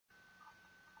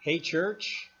Hey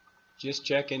church, just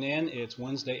checking in. It's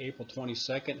Wednesday, April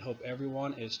 22nd. Hope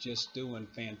everyone is just doing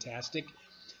fantastic.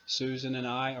 Susan and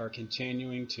I are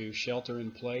continuing to shelter in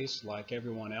place like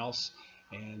everyone else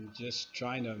and just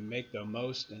trying to make the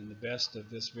most and the best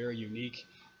of this very unique,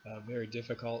 very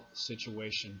difficult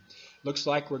situation. Looks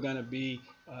like we're going to be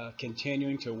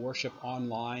continuing to worship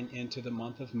online into the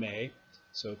month of May.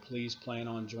 So please plan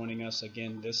on joining us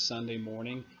again this Sunday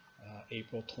morning,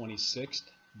 April 26th.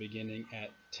 Beginning at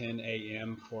 10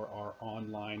 a.m. for our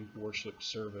online worship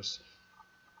service.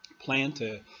 Plan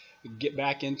to get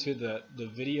back into the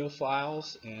video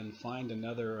files and find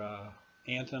another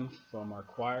anthem from our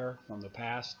choir from the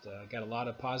past. Got a lot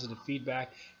of positive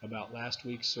feedback about last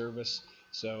week's service,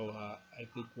 so I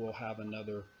think we'll have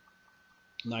another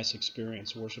nice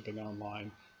experience worshiping online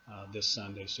this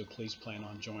Sunday, so please plan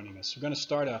on joining us. We're going to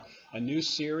start a new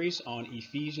series on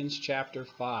Ephesians chapter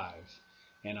 5.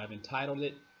 And I've entitled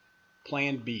it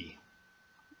Plan B.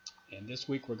 And this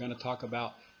week we're going to talk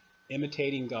about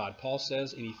imitating God. Paul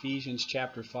says in Ephesians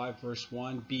chapter 5 verse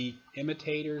 1, be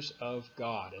imitators of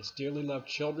God. As dearly loved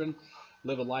children,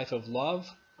 live a life of love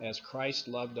as Christ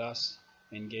loved us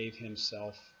and gave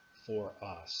himself for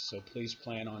us. So please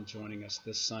plan on joining us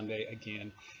this Sunday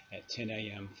again at 10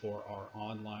 a.m. for our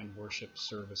online worship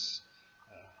service.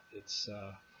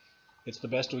 It's the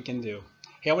best we can do.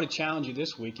 Hey, I want to challenge you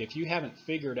this week. If you haven't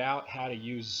figured out how to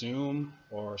use Zoom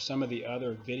or some of the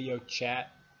other video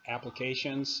chat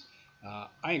applications,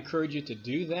 I encourage you to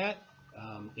do that.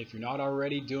 If you're not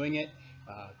already doing it,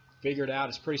 figure it out.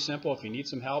 It's pretty simple. If you need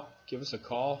some help, give us a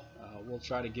call. We'll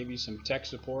try to give you some tech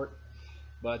support.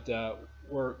 But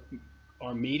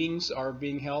our meetings are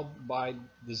being held by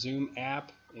the Zoom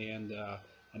app, and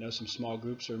I know some small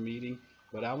groups are meeting.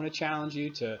 But I want to challenge you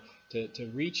to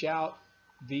reach out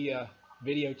via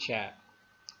video chat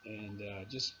and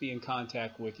just be in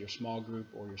contact with your small group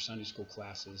or your Sunday school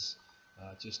classes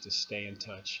just to stay in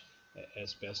touch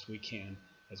as best we can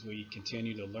as we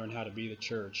continue to learn how to be the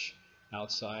church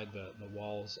outside the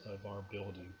walls of our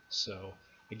building. So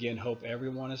again, hope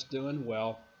everyone is doing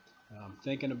well.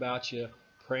 Thinking about you,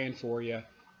 praying for you,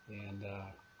 and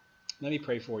let me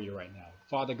pray for you right now.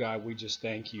 Father God, we just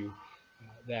thank you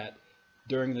that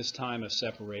during this time of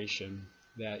separation,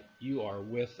 that you are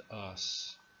with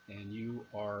us and you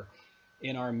are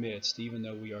in our midst, even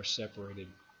though we are separated.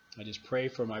 I just pray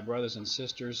for my brothers and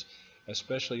sisters,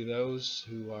 especially those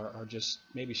who are just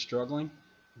maybe struggling,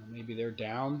 maybe they're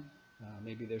down,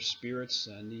 maybe their spirits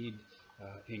need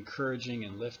encouraging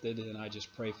and lifted. And I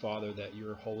just pray, Father, that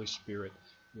your Holy Spirit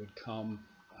would come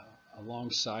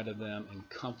alongside of them and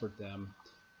comfort them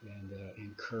and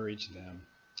encourage them.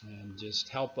 And just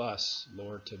help us,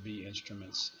 Lord, to be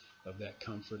instruments of that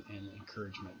comfort and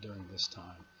encouragement during this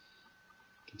time.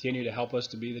 Continue to help us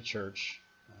to be the church,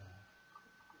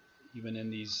 even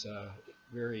in these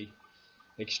very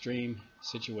extreme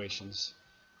situations.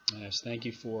 And I just thank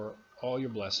you for all your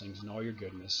blessings and all your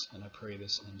goodness. And I pray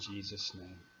this in Jesus'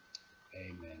 name.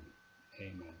 Amen.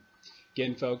 Amen.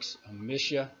 Again, folks, I miss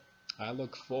you. I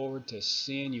look forward to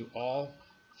seeing you all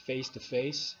face to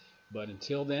face. But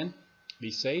until then, be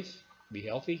safe, be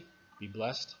healthy, be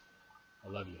blessed. I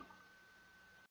love you.